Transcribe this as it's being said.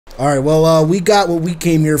All right, well, we got what we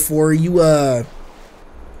came here for. You have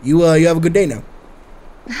a good day now.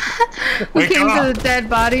 We came to the dead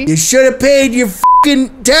body. You should have paid your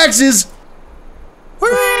fucking taxes.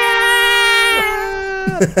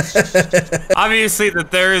 Obviously that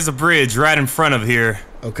there is a bridge right in front of here.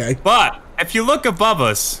 Okay. But if you look above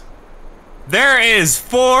us, there is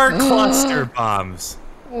 4 cluster bombs.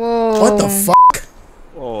 Whoa. What the fuck?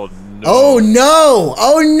 Oh no. Oh no!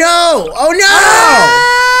 Oh no! Oh no!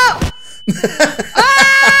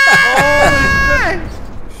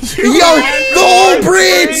 Yo, the whole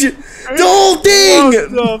bridge! The whole thing!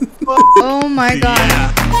 Oh my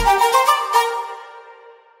god.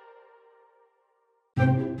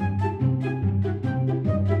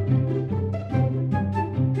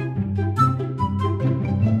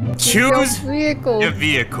 Choose vehicle. your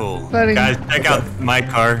vehicle. Buddy. Guys, check out my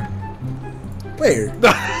car. Where?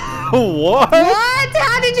 What? What?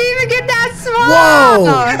 How did you even get that small?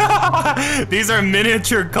 Whoa! These are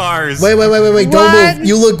miniature cars. Wait. Don't What? move.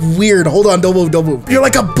 You look weird. Hold on, don't move. You're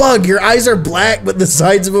like a bug. Your eyes are black, but the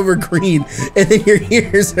sides of them are green. And then your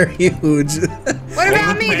ears are huge. What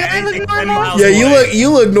about me? Do I look normal? Yeah, you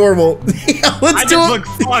look normal. Yeah, I just look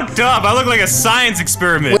fucked up. I look like a science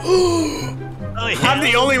experiment. I'm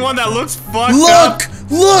the only one that looks fucked up.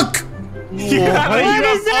 Look! Yeah, What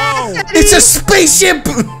is that? It's a spaceship!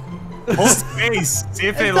 Whole space. See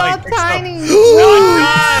if it It's like all picks up. tiny.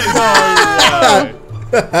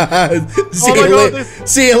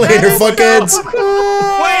 See you later, fuckheads. So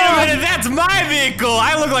cool. Wait a minute, that's my vehicle.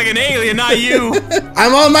 I look like an alien, not you.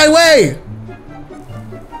 I'm on my way.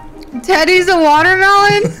 Teddy's a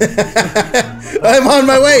watermelon? I'm on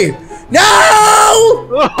my way. No!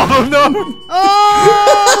 Oh no!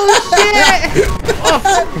 Oh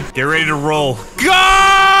shit! Get ready to roll. Go!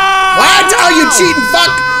 What? Oh, you cheating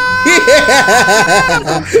fuck!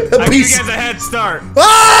 Yeah! I give you guys a head start.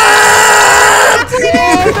 Ah!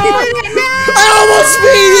 I almost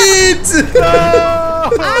made it! I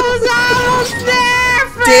was almost there,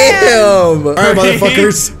 friend. Damn! All right,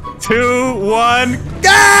 motherfuckers. 2, 1.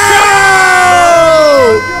 Go!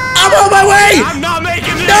 I'm on my way! I'm not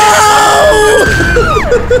making this. No!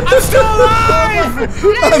 I'm still alive.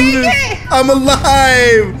 I'm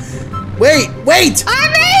alive! Wait! I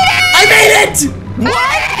made it! I made it!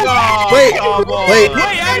 Wait! Wait,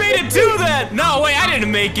 I made it too then. No, wait, I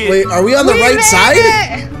didn't make it. Wait, are we on the right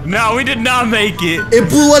side? No, we did not make it. It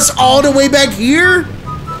blew us all the way back here?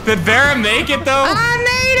 Did Vera make it though? I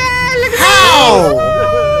made it! Look at How?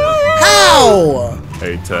 How?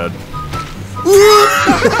 Hey Ted.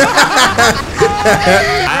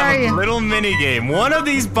 I have a little mini game. One of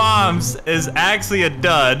these bombs is actually a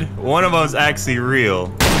dud. One of them is actually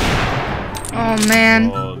real. Oh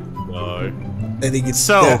man. Oh no. I think it's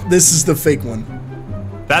So- this is the fake one.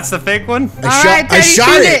 That's the fake one? I Teddy, shot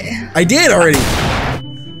shoot it. I did already.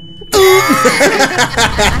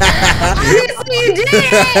 Obviously you did!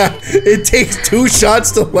 It takes 2 shots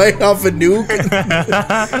to light off a nuke.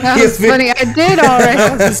 That was funny. I did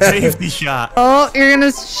already. Safety shot. Oh, you're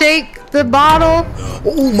gonna shake the bottle.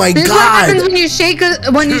 Oh my This is what happens god. when you shake the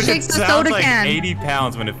Dude, it soda sounds like can. 80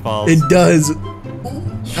 pounds when it falls. It does.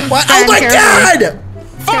 What? Oh my god!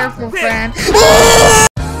 Careful, friend.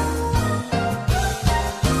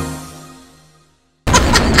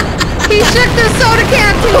 He shook the soda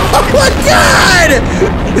can too. Oh my god!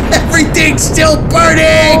 Everything's still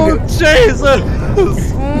burning! Oh Jesus! Oh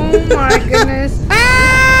my goodness.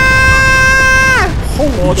 Ah!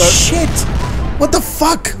 Holy shit! What the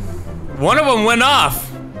fuck? One of them went off.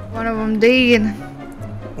 One of them did.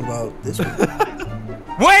 What about this one?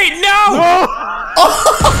 Wait, no!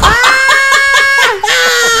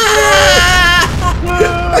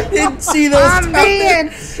 I didn't see those. I'm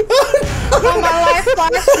dead. Oh, my life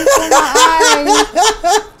flashes in my eyes.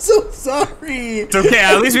 I'm so sorry. It's okay,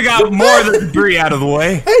 at least we got more of the debris out of the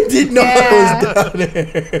way. I didn't know I was down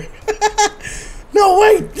there. No,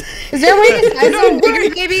 wait. Is there a way to size them bigger,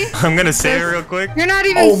 baby? I'm gonna save it real quick. You're not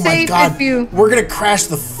even Oh my safe god. if you. We're gonna crash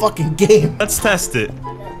the fucking game. Let's test it.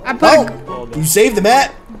 I put. Oh, you saved the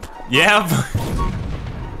mat? Yeah.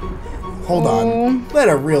 Hold on. Let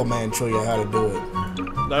a real man show you how to do it.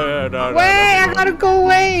 No. Wait, I gotta go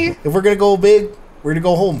away. If we're gonna go big, we're gonna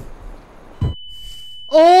go home.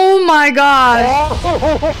 Oh my god.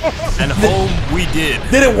 And home we did.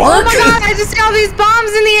 Did it Oh work? my god, I just see all these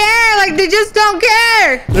bombs in the air. Like, they just don't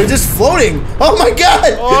care. They're just floating. Oh my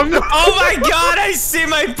god. Oh my god, I see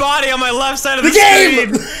my body on my left side of the,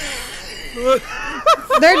 game. screen.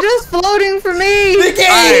 They're just floating for me. The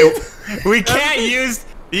game. We can't use.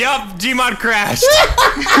 Yup, GMOD crashed.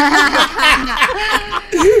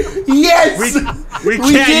 Yes. We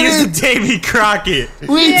can't use the Davy Crockett.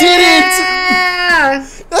 We did it!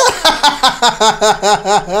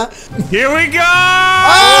 Here we go!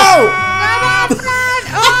 Oh!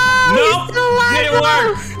 Nope, didn't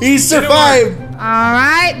work. He survived. All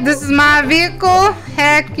right, this is my vehicle.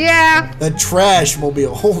 Heck yeah. The trash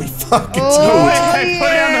mobile. Holy fuck, it's Oh, huge. I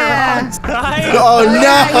put it on the wrong side. Oh You no!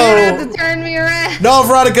 have to turn me around. No,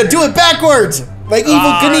 Veronica, do it backwards, like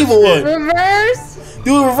Evil Knievel would. Reverse.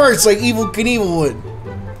 Do it reverse, like Evil Knievel would.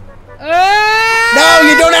 Oh! No,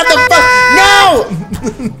 you don't have to. No!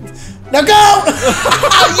 Now go!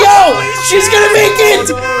 Yo, she's gonna make it!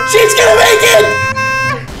 She's gonna make it!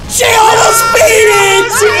 She almost made it!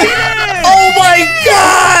 Oh my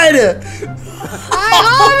god! I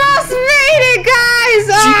almost made it, guys!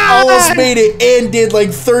 She almost made it and did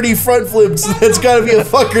like 30 front flips. That's gotta be a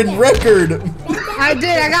fucking record. I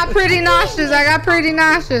did. I got pretty nauseous. I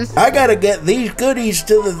gotta get these goodies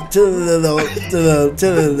to the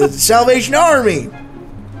Salvation Army.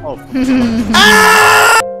 Oh.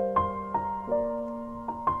 Ah!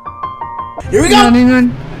 Here we go.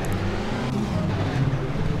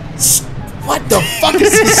 What the fuck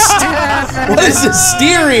is this? What is this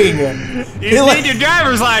steering? You need your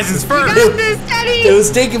driver's license first. You got this, Teddy. It was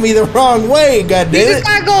taking me the wrong way. God You damn just it!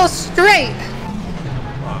 gotta go straight.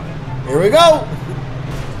 Here we go.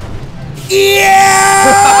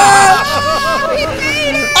 Yeah! Oh, he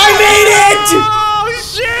made it. I made it! Oh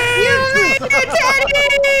shit! You made it,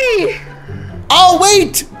 Teddy. Oh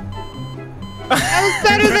wait! That was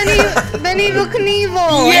better than Evil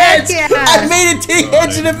Knievel. Yes! Heck yeah. I made it to the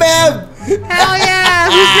edge of the map! Hell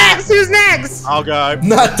yeah. Who's next? I'll go.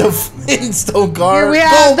 Not the Flintstone car. Here we Go,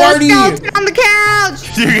 have the Marty! couch on the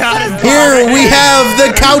couch. You got it. Here we have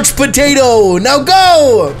the couch potato. Now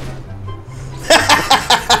go!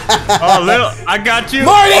 Oh, little, I got you.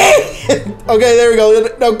 Marty! Okay, there we go.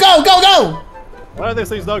 No, go! Why are these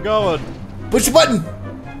things not going? Push the button.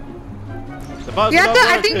 The button's You have not to.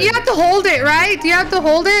 I think working. you have to hold it, right? Do you have to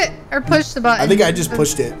hold it or push the button? I think I just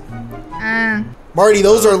pushed it. Uh, Marty,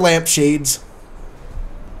 those are lampshades.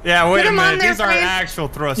 Yeah, wait Put a 'em on minute. there, These aren't Frank. actual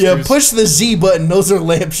thrusters. Yeah, push the Z button. Those are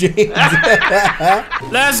lampshades.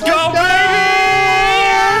 Let's go, baby!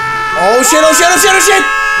 Oh shit! Oh shit! Oh shit! Oh shit!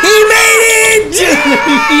 He made it!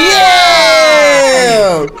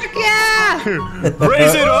 Yeah! yeah.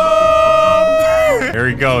 Raise it up! Here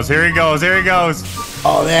he goes. Here he goes. Here he goes.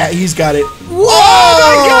 Oh, he's got it. Whoa! Oh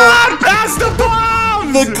my God! Pass the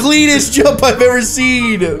bombs! The cleanest jump I've ever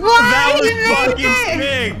seen. What? That He was made fucking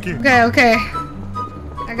it. sick. Okay.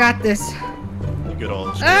 I got this. Good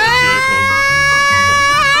old shit. Ah!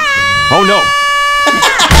 Oh no!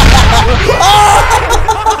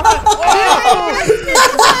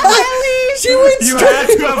 She went You straight. had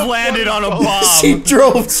to have landed on a bomb. She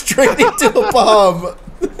drove straight into a bomb.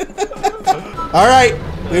 All right,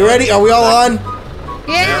 we ready? Are we all on?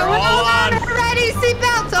 Yeah, we're all all on. on. We're ready.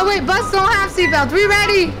 Seatbelts. Oh wait, bus don't have seatbelts. We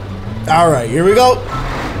ready? All right, here we go.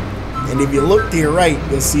 And if you look to your right,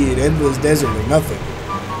 you'll see an endless desert or nothing.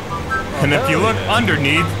 And if you look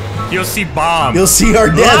underneath, you'll see bombs. You'll see our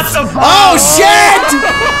deaths. Lots of Oh bombs. shit!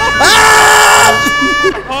 Ah!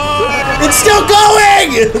 It's still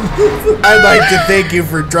going! I'd like to thank you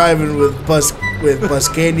for driving with Bus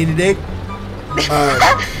Candy today.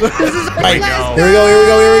 Right, go. here we go, here we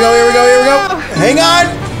go, here we go, here we go, here we go. Hang on!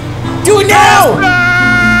 Do it now!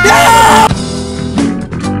 No!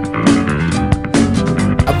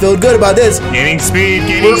 I'm feeling good about this. Gaining speed,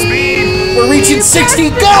 gaining speed. We're reaching 60.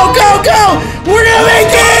 Go, go, go! We're gonna make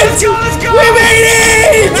it! Let's go, let's go! We made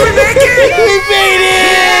it! We're making it! We made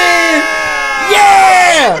it!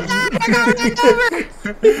 Yeah! We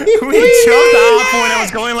choked off when it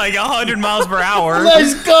was going like 100 miles per hour.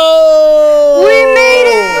 Let's go! We made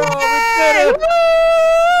it!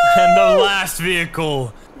 And the last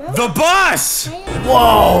vehicle, the bus!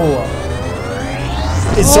 Whoa!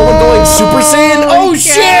 Is someone going Super Saiyan? Oh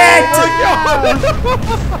shit!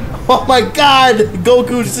 Oh my god!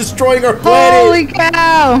 Goku's destroying our planet! Holy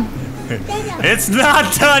cow! It's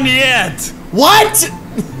not done yet! What?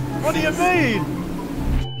 What do you mean?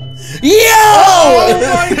 Yo!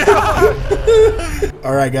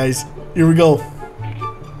 Alright guys, here we go.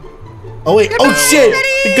 Oh wait, oh shit!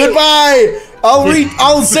 Goodbye!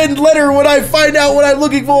 I'll send letter when I find out what I'm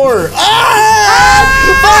looking for. Ah!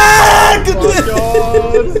 Fuck!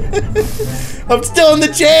 I'm still in the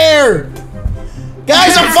chair.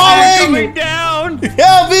 Guys, I'm Coming falling. down!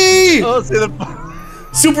 Help me! Oh, see the.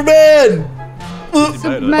 Superman! Oh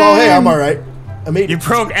hey, I'm alright. I made You it.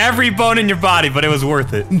 broke every bone in your body, but it was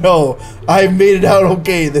worth it. No, I made it out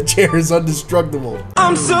okay. The chair is indestructible.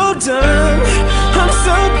 I'm so done. I'm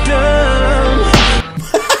so done.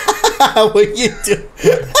 What you do?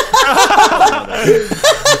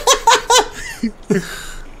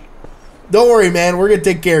 Don't worry, man. We're gonna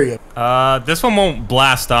take care of you. This one won't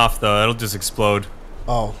blast off though. It'll just explode.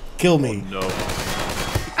 Oh, kill me. Oh, no.